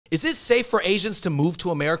Is it safe for Asians to move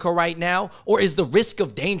to America right now, or is the risk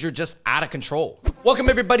of danger just out of control? Welcome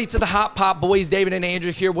everybody to the Hot Pot Boys. David and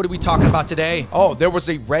Andrew here. What are we talking about today? Oh, there was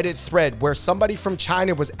a Reddit thread where somebody from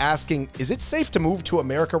China was asking, is it safe to move to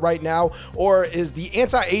America right now? Or is the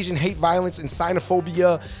anti-Asian hate violence and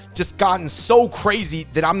xenophobia just gotten so crazy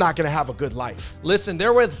that I'm not gonna have a good life? Listen,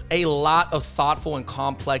 there was a lot of thoughtful and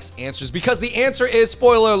complex answers because the answer is,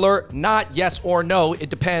 spoiler alert, not yes or no, it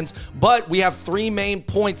depends. But we have three main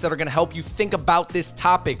points that are gonna help you think about this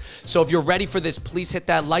topic. So if you're ready for this, please hit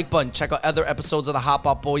that like button, check out other episodes of the Hot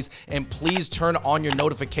Pot Boys, and please turn on your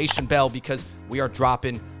notification bell because we are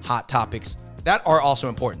dropping hot topics that are also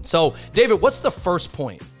important. So David, what's the first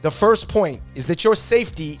point? The first point is that your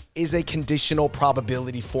safety is a conditional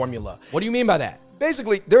probability formula. What do you mean by that?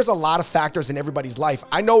 Basically, there's a lot of factors in everybody's life.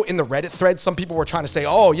 I know in the Reddit thread, some people were trying to say,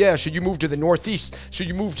 oh yeah, should you move to the Northeast? Should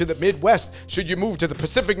you move to the Midwest? Should you move to the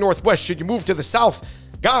Pacific Northwest? Should you move to the South?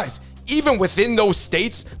 Guys, even within those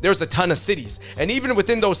states, there's a ton of cities. And even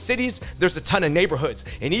within those cities, there's a ton of neighborhoods.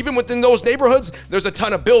 And even within those neighborhoods, there's a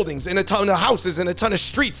ton of buildings and a ton of houses and a ton of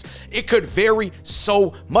streets. It could vary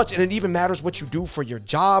so much. And it even matters what you do for your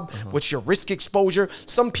job, what's your risk exposure.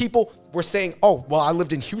 Some people were saying, oh, well, I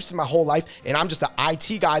lived in Houston my whole life and I'm just an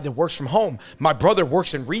IT guy that works from home. My brother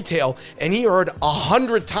works in retail and he heard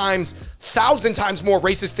 100 times, 1,000 times more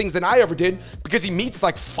racist things than I ever did because he meets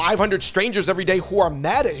like 500 strangers every day who are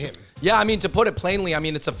mad at him. Yeah, I mean, to put it plainly, I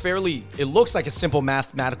mean, it looks like a simple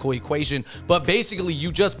mathematical equation, but basically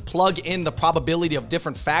you just plug in the probability of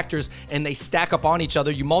different factors and they stack up on each other,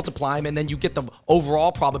 you multiply them, and then you get the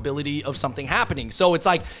overall probability of something happening. So it's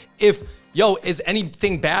like, is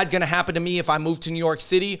anything bad gonna happen to me if I move to New York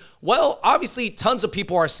City? Well, obviously tons of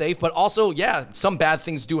people are safe, but also, yeah, some bad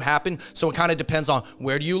things do happen. So it kind of depends on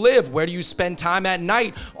where do you live? Where do you spend time at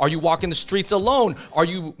night? Are you walking the streets alone? Are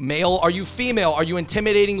you male? Are you female? Are you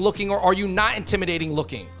intimidating looking or are you not intimidating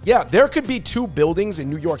looking? Yeah, there could be two buildings in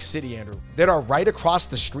New York City, Andrew, that are right across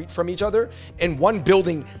the street from each other. And one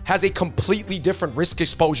building has a completely different risk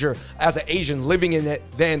exposure as an Asian living in it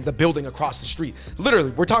than the building across the street.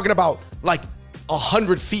 Literally, we're talking about like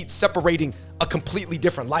 100 feet separating a completely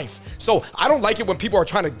different life. So I don't like it when people are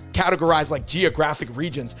trying to categorize like geographic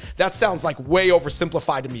regions. That sounds like way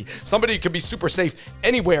oversimplified to me. Somebody could be super safe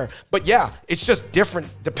anywhere, but yeah, it's just different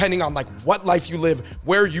depending on like what life you live,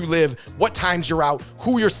 where you live, what times you're out,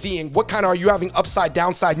 who you're seeing, what kind are you having upside,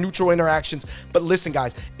 downside, neutral interactions. But listen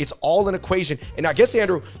guys, it's all an equation. And I guess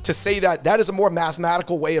Andrew, to say that is a more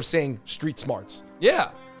mathematical way of saying street smarts.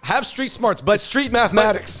 Yeah. Have street smarts, but street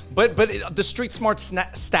mathematics. But the street smarts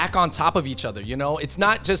stack on top of each other, you know? It's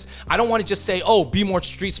not just, I don't want to just say, oh, be more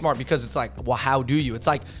street smart because it's like, well, how do you? It's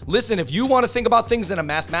like, listen, if you want to think about things in a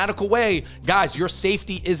mathematical way, guys, your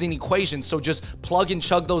safety is an equation. So just plug and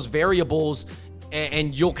chug those variables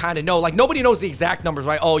and you'll kind of know. Like, nobody knows the exact numbers,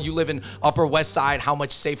 right? Oh, you live in Upper West Side. How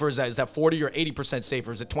much safer is that? Is that 40 or 80%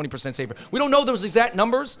 safer? Is it 20% safer? We don't know those exact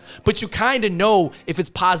numbers, but you kind of know if it's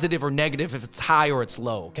positive or negative, if it's high or it's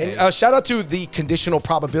low, okay? And, shout out to the conditional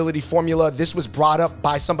probability formula. This was brought up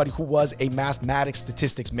by somebody who was a mathematics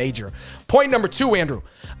statistics major. Point number two, Andrew.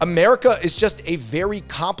 America is just a very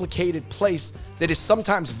complicated place that is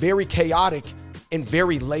sometimes very chaotic and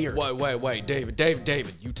very layered. Wait,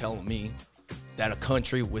 David, you telling me that a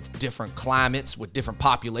country with different climates, with different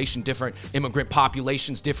population, different immigrant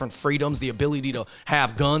populations, different freedoms, the ability to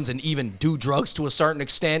have guns and even do drugs to a certain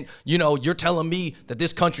extent, you know, you're telling me that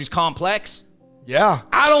this country's complex? Yeah.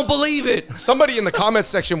 I don't believe it. Somebody in the comments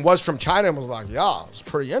section was from China and was like, yeah, it's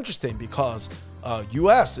pretty interesting because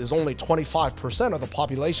US is only 25% of the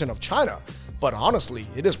population of China. But honestly,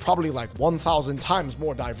 it is probably like 1,000 times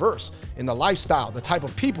more diverse in the lifestyle, the type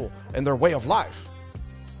of people, and their way of life.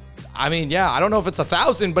 I mean, yeah, I don't know if it's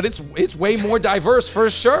 1,000, but it's way more diverse for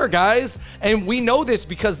sure, guys. And we know this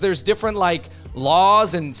because there's different like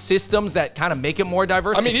laws and systems that kind of make it more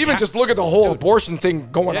diverse. I mean, even just look at the whole abortion thing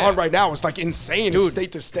going on right now. It's like insane. It's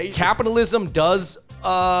state to state. Capitalism does,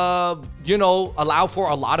 you know, allow for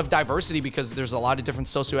a lot of diversity because there's a lot of different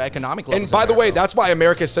socioeconomic levels. And by the way, that's why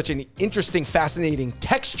America is such an interesting, fascinating,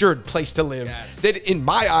 textured place to live. Yes. That in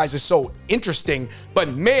my eyes is so interesting, but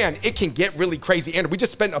man, it can get really crazy. And we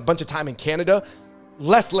just spent a bunch of time in Canada,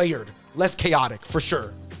 less layered, less chaotic for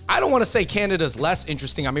sure. I don't want to say Canada's less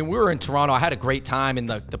interesting. I mean, we were in Toronto. I had a great time, and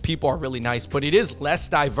the people are really nice, but it is less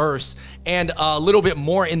diverse and a little bit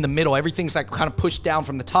more in the middle. Everything's like kind of pushed down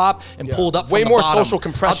from the top and pulled up from way the more bottom. social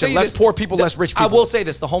compression. Less poor people, less rich people. I will say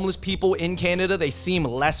this. The homeless people in Canada, they seem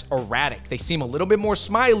less erratic. They seem a little bit more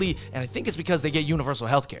smiley, and I think it's because they get universal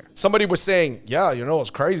health care. Somebody was saying, yeah, you know, it's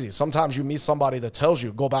crazy. Sometimes you meet somebody that tells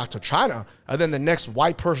you, go back to China, and then the next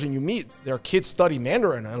white person you meet, their kids study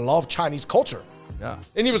Mandarin and love Chinese culture. Yeah.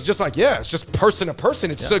 And he was just like, yeah, it's just person to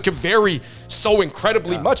person. It can vary so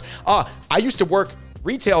incredibly much. I used to work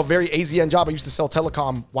retail, very AZN job. I used to sell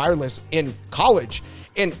telecom wireless in college.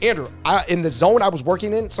 And Andrew, in the zone I was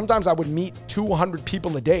working in, sometimes I would meet 200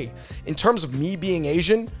 people a day. In terms of me being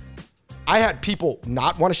Asian, I had people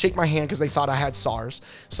not want to shake my hand because they thought I had SARS.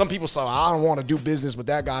 Some people said, I don't want to do business with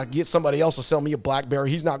that guy. Get somebody else to sell me a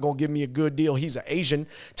BlackBerry. He's not going to give me a good deal. He's an Asian.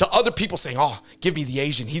 To other people saying, oh, give me the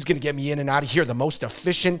Asian. He's going to get me in and out of here the most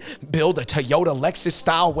efficient, build a Toyota Lexus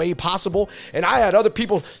style way possible. And I had other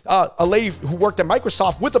people, a lady who worked at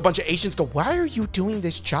Microsoft with a bunch of Asians go, why are you doing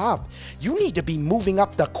this job? You need to be moving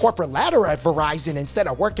up the corporate ladder at Verizon instead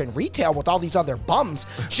of working retail with all these other bums.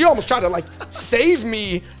 She almost tried to like save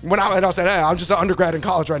me when I said, hey, I'm just an undergrad in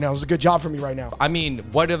college right now. It's a good job for me right now. I mean,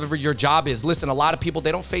 whatever your job is, listen, a lot of people,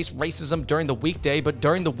 they don't face racism during the weekday, but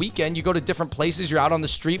during the weekend, you go to different places, you're out on the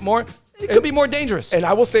street more, it could be more dangerous. And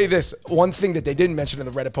I will say this, one thing that they didn't mention in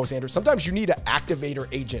the Reddit post, Andrew, sometimes you need an activator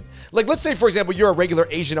agent. Like, let's say, for example, you're a regular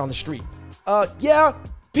Asian on the street. Yeah,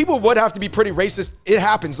 people would have to be pretty racist. It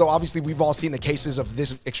happens, though. Obviously, we've all seen the cases of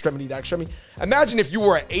this extremity, that extremity. Imagine if you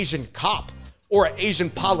were an Asian cop or an Asian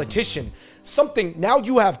politician. Now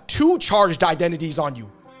you have two charged identities on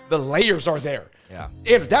you. The layers are there. Yeah.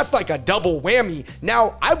 And that's like a double whammy.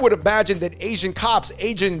 Now, I would imagine that Asian cops,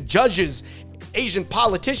 Asian judges, Asian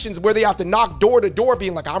politicians, where they have to knock door to door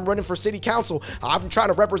being like, I'm running for city council. I'm trying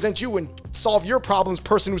to represent you and solve your problems,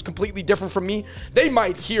 person who's completely different from me. They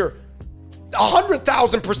might hear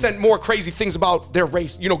 100,000% more crazy things about their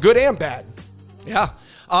race, you know, good and bad. Yeah.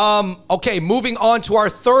 Okay, moving on to our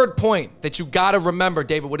third point that you got to remember.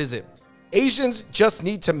 David, what is it? Asians just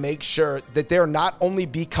need to make sure that they're not only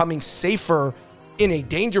becoming safer in a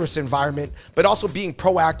dangerous environment, but also being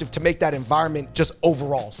proactive to make that environment just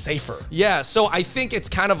overall safer. Yeah, so I think it's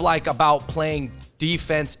kind of like about playing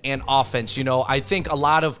defense and offense. You know, I think a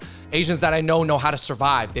lot of Asians that I know how to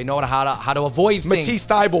survive. They know how to avoid things. Matisse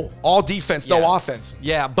Thybulle, all defense, no offense.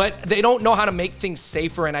 Yeah, but they don't know how to make things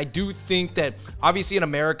safer. And I do think that obviously in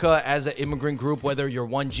America, as an immigrant group, whether you're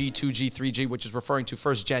 1G, 2G, 3G, which is referring to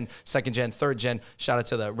first gen, second gen, third gen, shout out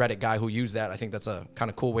to the Reddit guy who used that. I think that's a kind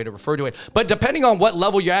of cool way to refer to it. But depending on what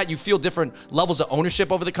level you're at, you feel different levels of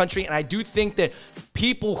ownership over the country. And I do think that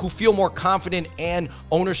people who feel more confident and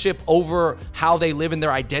ownership over how they live in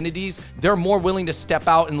their identities, they're more willing to step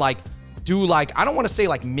out and do I don't want to say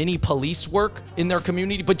mini police work in their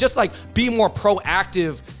community, but just be more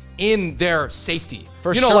proactive in their safety.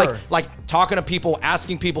 For sure. Like talking to people,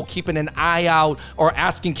 asking people, keeping an eye out, or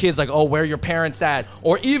asking kids oh, where are your parents at?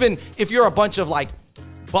 Or even if you're a bunch of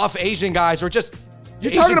buff Asian guys or just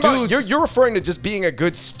You're talking about, you're referring to just being a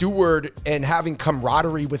good steward and having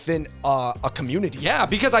camaraderie within a community. Yeah,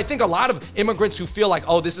 because I think a lot of immigrants who feel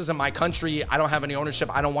oh, this isn't my country, I don't have any ownership,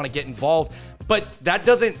 I don't want to get involved, but that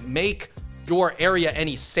doesn't make your area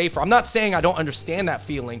any safer. I'm not saying I don't understand that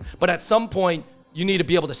feeling, but at some point, you need to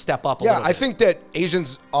be able to step up a little bit. I think that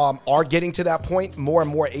Asians are getting to that point, more and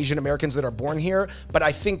more Asian Americans that are born here, but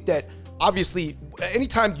I think that obviously,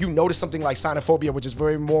 anytime you notice something like xenophobia, which is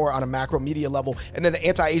very more on a macro media level, and then the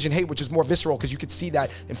anti-Asian hate, which is more visceral because you could see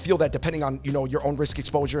that and feel that depending on your own risk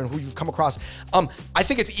exposure and who you've come across. I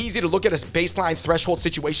think it's easy to look at a baseline threshold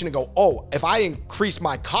situation and go, oh, if I increase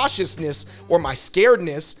my cautiousness or my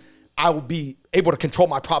scaredness, I will be able to control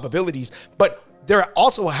my probabilities. But there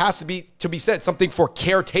also has to be said something for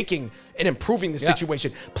caretaking and improving the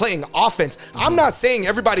situation, playing offense. I'm not saying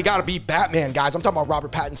everybody got to be Batman, guys. I'm talking about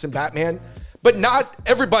Robert Pattinson Batman. But not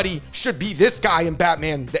everybody should be this guy in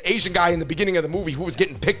Batman, the Asian guy in the beginning of the movie who was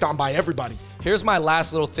getting picked on by everybody. Here's my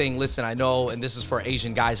last little thing. Listen, I know, and this is for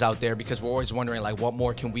Asian guys out there, because we're always wondering, what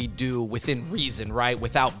more can we do within reason, right?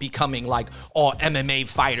 Without becoming all MMA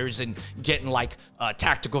fighters and getting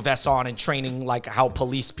tactical vests on and training how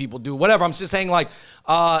police people do, whatever. I'm just saying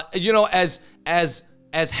as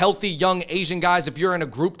healthy young Asian guys, if you're in a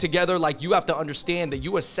group together, you have to understand that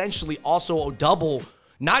you essentially also double,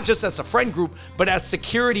 not just as a friend group, but as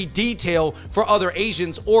security detail for other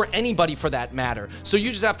Asians or anybody for that matter. So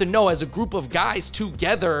you just have to know, as a group of guys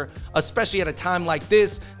together, especially at a time like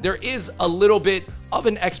this, there is a little bit of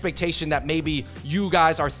an expectation that maybe you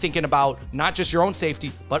guys are thinking about not just your own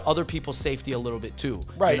safety, but other people's safety a little bit too.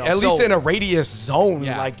 Right. You know? At least in a radius zone,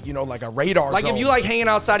 Yeah. like, you know, like a radar Like zone. if you like hanging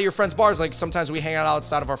outside of your friends' bars, like sometimes we hang out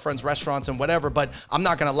outside of our friends' restaurants and whatever, but I'm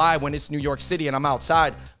not gonna lie, when it's New York City and I'm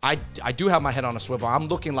outside, I do have my head on a swivel. I'm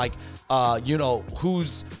looking like, you know,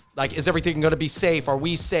 who's like, is everything gonna be safe? Are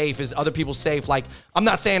we safe? Is other people safe? Like, I'm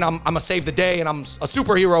not saying I'm a save the day and I'm a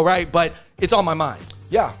superhero, right? But it's on my mind.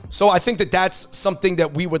 Yeah. So I think that that's something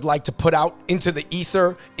that we would like to put out into the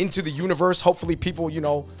ether, into the universe. Hopefully people, you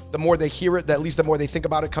know, the more they hear it, at least the more they think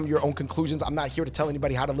about it, come to your own conclusions. I'm not here to tell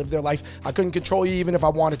anybody how to live their life. I couldn't control you even if I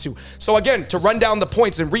wanted to. So again, to run down the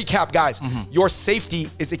points and recap, guys, your safety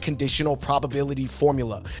is a conditional probability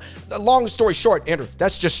formula. Long story short, Andrew,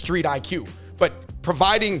 that's just street IQ. But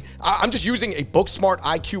providing, I'm just using a book smart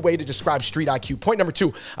IQ way to describe street IQ. Point number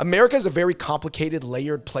 2, America is a very complicated,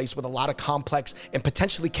 layered place with a lot of complex and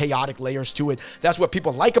potentially chaotic layers to it. That's what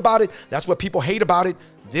people like about it. That's what people hate about it.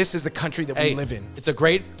 This is the country that we live in. It's a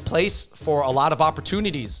great place for a lot of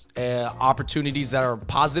opportunities, opportunities that are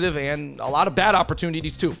positive and a lot of bad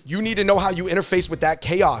opportunities too. You need to know how you interface with that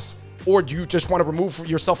chaos. Or do you just want to remove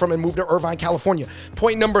yourself from it and move to Irvine, California?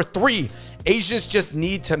 Point number 3, Asians just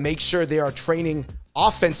need to make sure they are training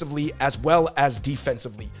offensively as well as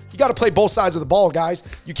defensively. You got to play both sides of the ball, guys.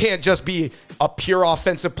 You can't just be a pure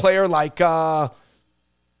offensive player like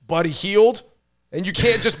Buddy Hield. And you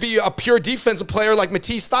can't just be a pure defensive player like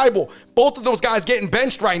Matisse Thybulle. Both of those guys getting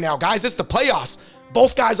benched right now, guys. It's the playoffs.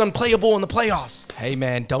 Both guys unplayable in the playoffs. Hey,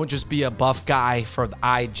 man, don't just be a buff guy for the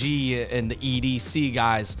IG and the EDC,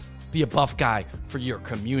 guys. Be a buff guy for your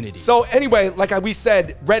community. So anyway, like we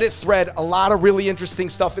said, Reddit thread, a lot of really interesting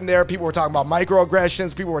stuff in there. People were talking about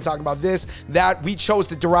microaggressions. People were talking about this, that. We chose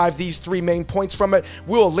to derive these 3 main points from it.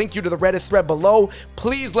 We'll link you to the Reddit thread below.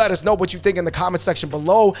 Please let us know what you think in the comment section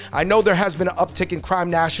below. I know there has been an uptick in crime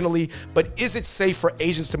nationally, but is it safe for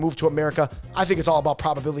Asians to move to America? I think it's all about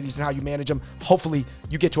probabilities and how you manage them. Hopefully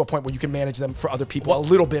you get to a point where you can manage them for other people a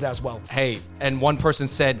little bit as well. Hey, and one person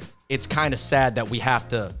said, it's kind of sad that we have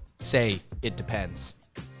to say it depends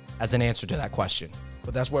as an answer to that question.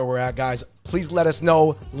 But that's where we're at, guys. Please let us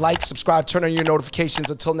know. Like, subscribe, turn on your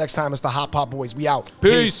notifications. Until next time, it's the Hot Pot Boys. We out.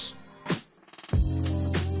 Peace.